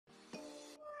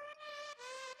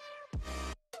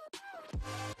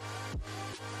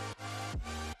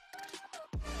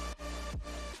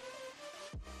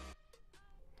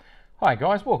Hi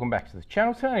guys, welcome back to the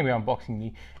channel. Today we're unboxing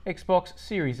the Xbox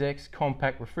Series X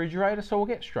compact refrigerator, so we'll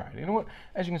get straight into it.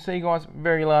 As you can see guys,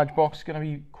 very large box, it's going to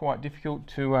be quite difficult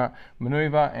to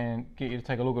maneuver and get you to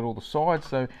take a look at all the sides,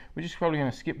 so we're just probably going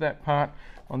to skip that part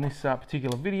on this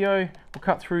particular video. We'll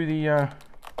cut through the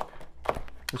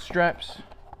straps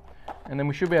and then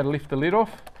we should be able to lift the lid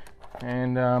off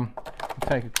and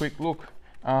take a quick look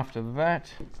after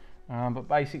that. But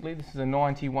basically this is a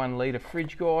 91 litre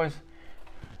fridge guys.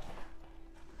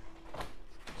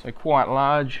 So quite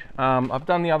large. I've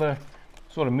done the other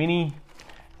sort of mini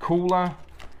cooler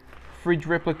fridge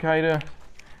replicator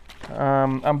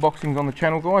unboxings on the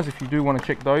channel guys. If you do want to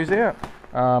check those out,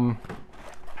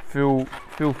 feel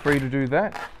free to do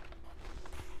that.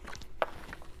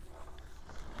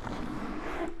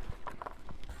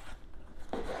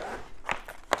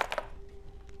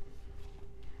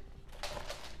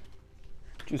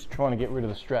 Just trying to get rid of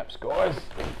the straps guys.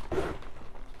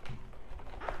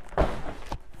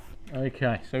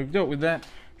 Okay, so we've dealt with that.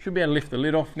 Should be able to lift the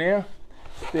lid off now.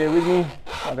 Bear with me.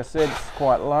 Like I said, it's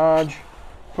quite large.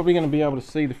 Probably going to be able to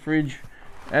see the fridge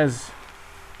as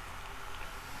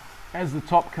the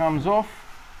top comes off.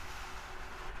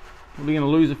 Probably going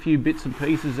to lose a few bits and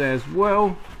pieces as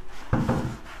well.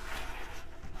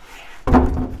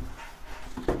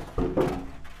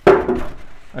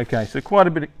 Okay, so quite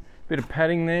a bit of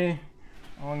padding there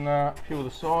on a few of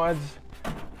the sides.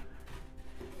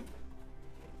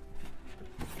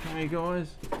 Okay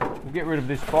guys, we'll get rid of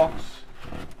this box,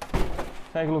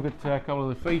 take a look at a couple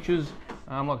of the features.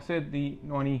 Like I said, the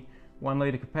 91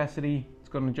 litre capacity, it's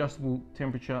got an adjustable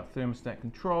temperature thermostat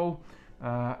control,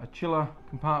 a chiller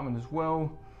compartment as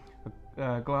well,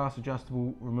 a glass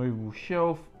adjustable removable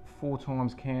shelf,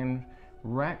 4x can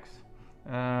racks,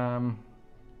 matte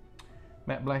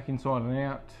black inside and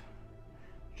out,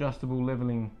 adjustable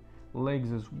leveling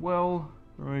legs as well,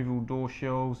 removable door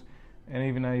shelves, and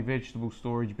even a vegetable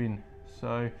storage bin.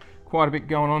 So quite a bit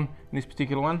going on in this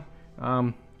particular one.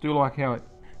 Do like how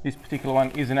this particular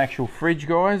one is an actual fridge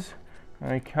guys.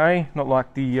 Okay, not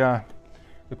like the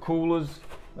coolers.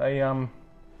 They're not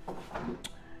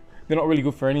really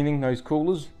good for anything, those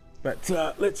coolers. But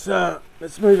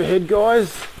let's move ahead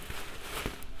guys.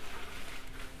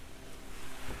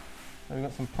 So we've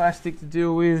got some plastic to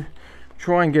deal with.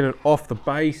 Try and get it off the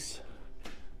base.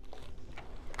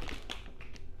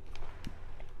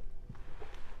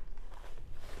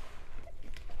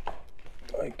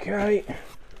 Okay,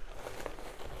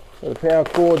 so the power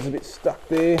cord's a bit stuck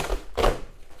there.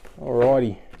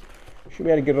 Alrighty, should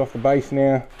be able to get it off the base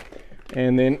now,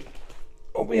 and then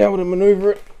I'll be able to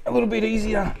maneuver it a little bit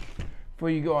easier for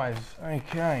you guys.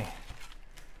 Okay,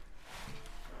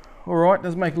 alright,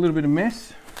 does make a little bit of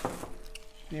mess,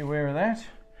 be aware of that.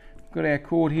 Got our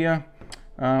cord here,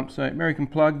 so American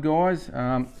plug guys,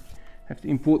 have to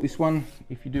import this one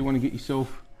if you do want to get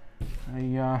yourself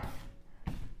a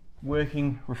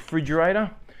working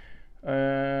refrigerator. Got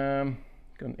an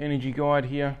energy guide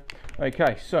here.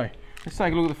 Okay, so let's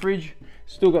take a look at the fridge.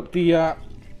 Still got the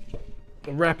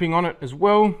wrapping on it as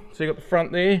well. So you got the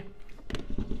front there.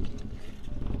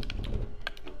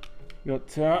 You got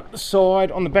the side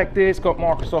on the back there. It's got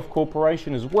Microsoft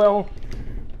Corporation as well.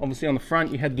 Obviously on the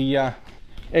front you had the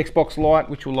Xbox light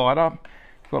which will light up.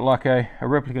 Got like a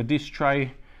replica disc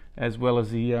tray as well as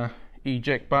the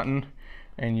eject button.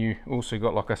 And you also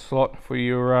got like a slot for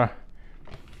your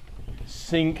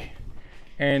sink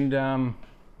and the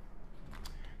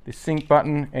sink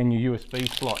button and your USB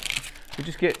slot. So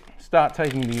just start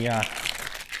taking the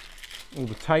all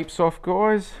the tapes off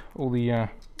guys, all the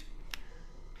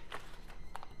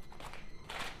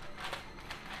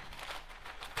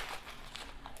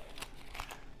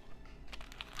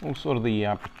all sort of the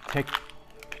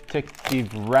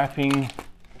protective wrapping.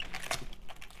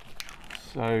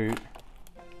 So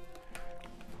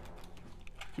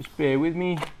just bear with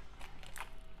me,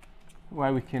 the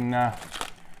way we can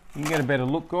get a better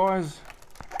look guys.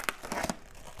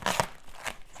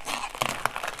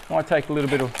 Might take a little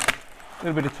bit of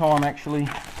time actually,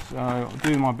 so I'll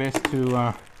do my best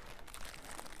to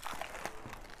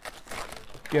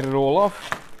get it all off.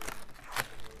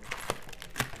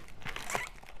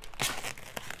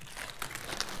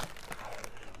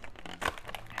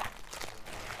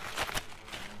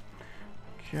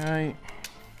 Okay.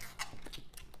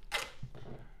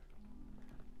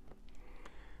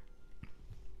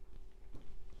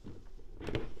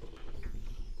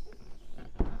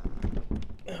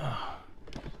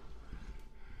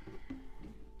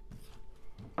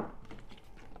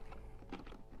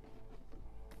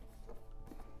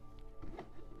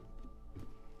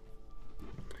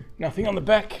 Nothing on the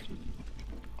back.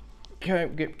 Okay,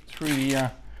 we'll get through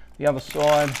the the other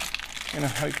side, and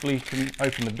hopefully can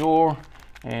open the door,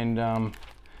 and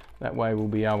that way we'll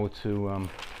be able to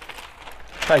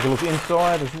take a look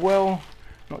inside as well,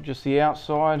 not just the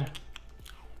outside.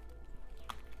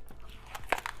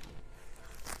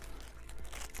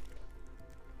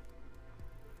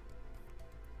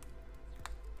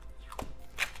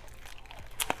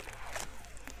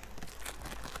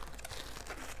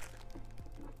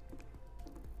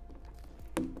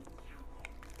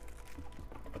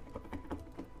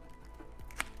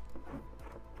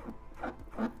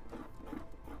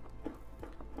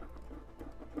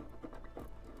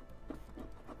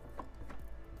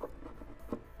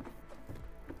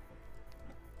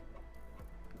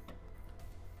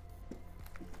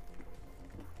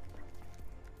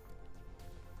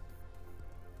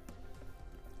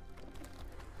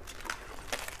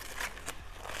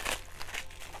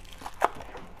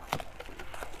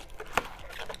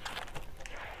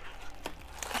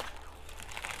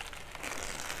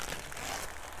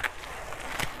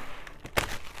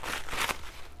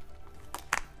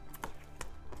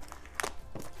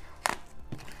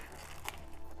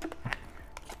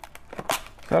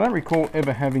 So I don't recall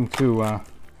ever having to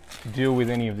deal with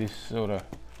any of this sort of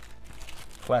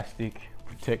plastic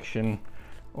protection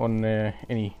on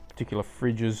any particular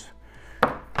fridges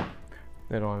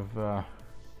that I've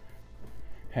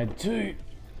had to.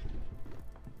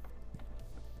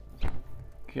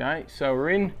 Okay, so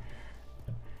we're in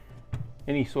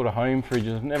any sort of home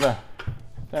fridges.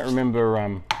 Don't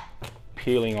remember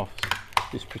peeling off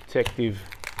this protective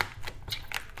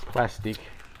plastic.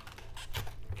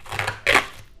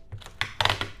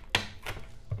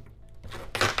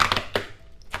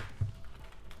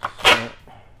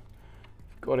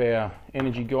 Got our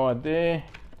energy guide there.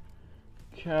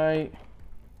 Okay.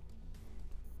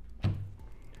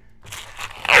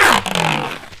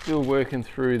 Still working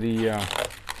through the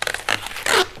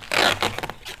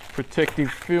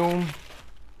protective film.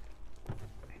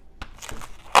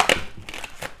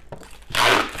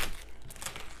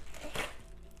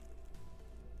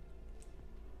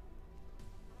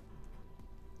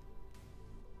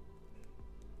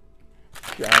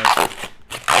 Okay.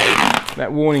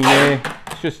 That warning there,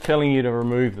 it's just telling you to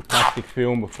remove the plastic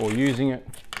film before using it.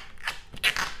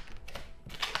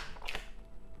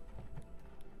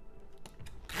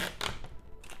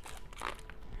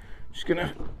 Just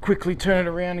gonna quickly turn it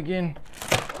around again.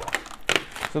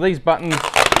 So these buttons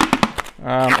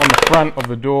on the front of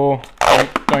the door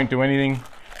don't do anything,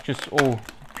 just all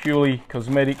purely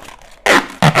cosmetic.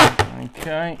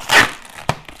 Okay.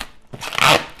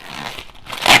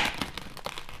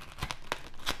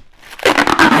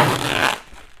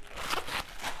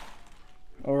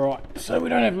 Alright, so we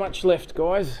don't have much left,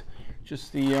 guys,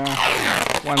 just the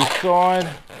one side.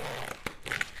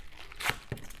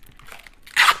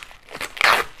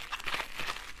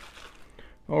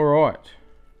 Alright,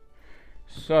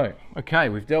 so okay,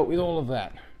 we've dealt with all of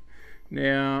that.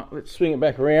 Now let's swing it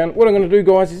back around. What I'm going to do,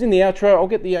 guys, is in the outro I'll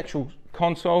get the actual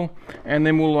console and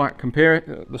then we'll compare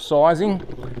it, the sizing.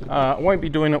 I won't be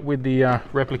doing it with the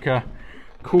Replica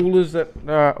coolers that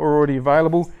are already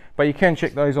available, but you can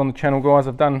check those on the channel, guys.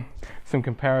 I've done some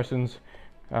comparisons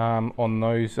on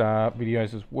those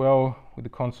videos as well with the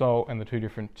console and the two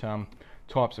different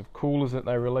types of coolers that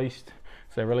they released.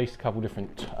 So they released a couple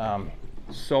different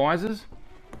sizes.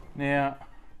 Now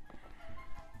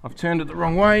I've turned it the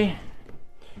wrong way,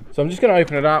 so I'm just going to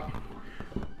open it up.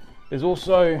 There's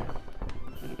also,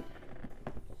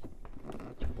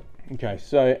 okay,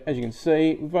 so as you can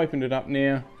see, we've opened it up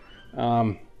now.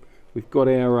 We've got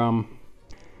our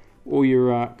all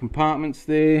your compartments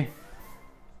there.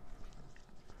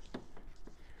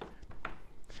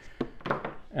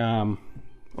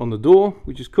 On the door,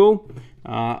 which is cool.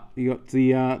 You got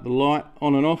the light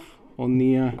on and off on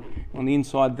the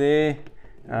inside there.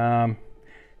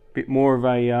 Bit more of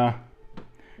a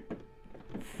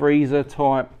freezer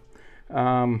type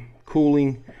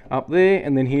cooling up there,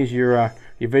 and then here's your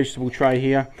vegetable tray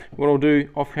here. What I'll do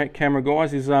off camera,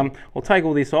 guys, is I'll take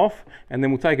all this off and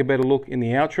then we'll take a better look in the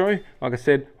outro. Like I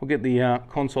said, I'll get the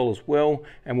console as well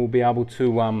and we'll be able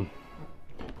to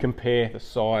compare the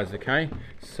size. Okay,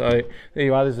 so there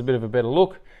you are, there's a bit of a better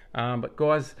look. But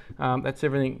guys, that's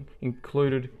everything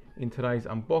included in today's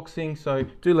unboxing. So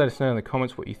do let us know in the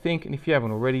comments what you think, and if you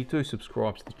haven't already, do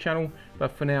subscribe to the channel.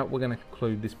 But for now, we're going to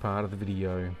conclude this part of the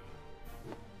video.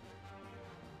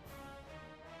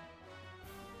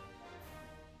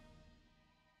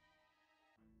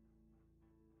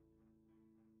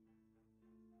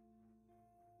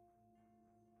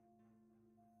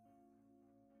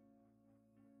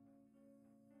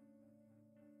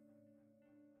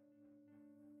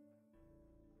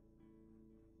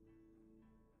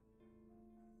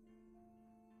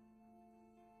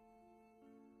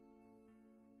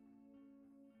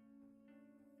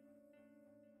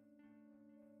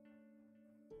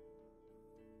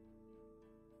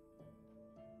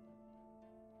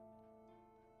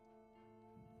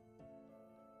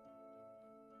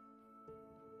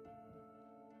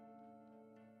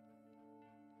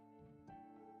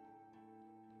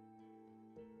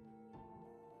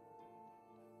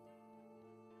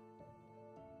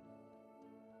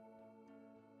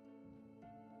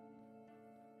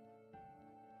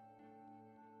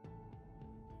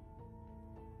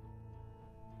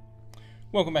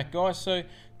 Welcome back, guys. So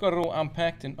got it all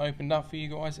unpacked and opened up for you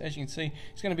guys. As you can see,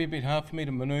 it's going to be a bit hard for me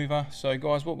to maneuver. So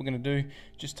guys, what we're going to do,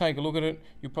 just take a look at it.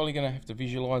 You're probably going to have to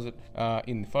visualize it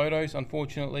in the photos,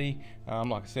 unfortunately.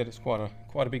 Like I said, it's quite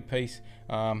a big piece.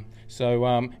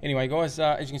 Anyway, guys,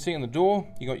 as you can see on the door,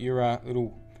 you got your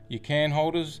your can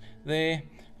holders there,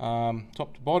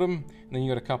 top to bottom, and then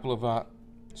you got a couple of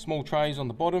small trays on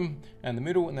the bottom and the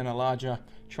middle, and then a larger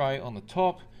tray on the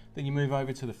top. Then you move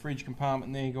over to the fridge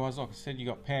compartment there, guys. Like I said, you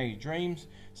got Power Your Dreams.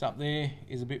 So up there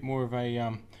is a bit more of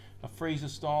a freezer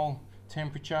style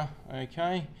temperature.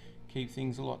 Okay, keep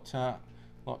things a lot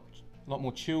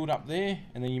more chilled up there.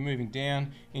 And then you're moving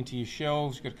down into your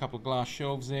shelves. You've got a couple of glass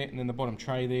shelves there, and then the bottom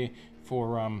tray there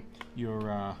for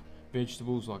your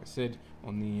vegetables, like I said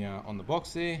on the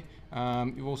box there.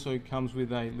 It also comes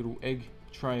with a little egg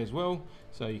tray as well,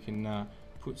 so you can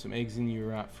put some eggs in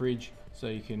your fridge, so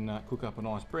you can cook up a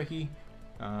nice brekkie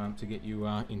to get you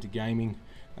into gaming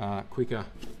quicker.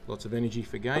 Lots of energy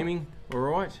for gaming. All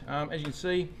right. As you can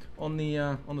see on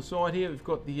the side here, we've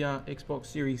got the Xbox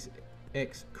Series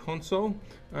X console.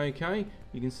 Okay,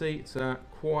 you can see it's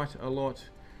quite a lot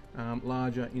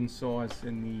larger in size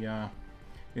than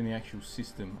the actual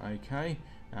system. Okay.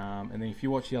 And then if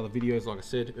you watch the other videos, like I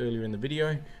said earlier in the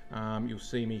video, you'll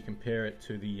see me compare it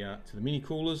to the mini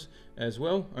coolers as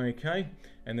well. Okay,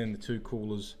 and then the two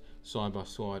coolers side by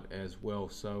side as well.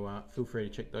 So feel free to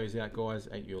check those out, guys,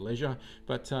 at your leisure.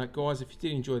 But guys, if you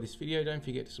did enjoy this video, don't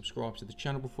forget to subscribe to the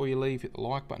channel before you leave. Hit the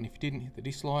like button. If you didn't, hit the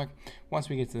dislike. Once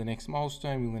we get to the next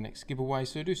milestone, we'll the next giveaway,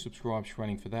 so do subscribe if you're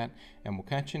running for that, and we'll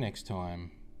catch you next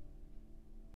time.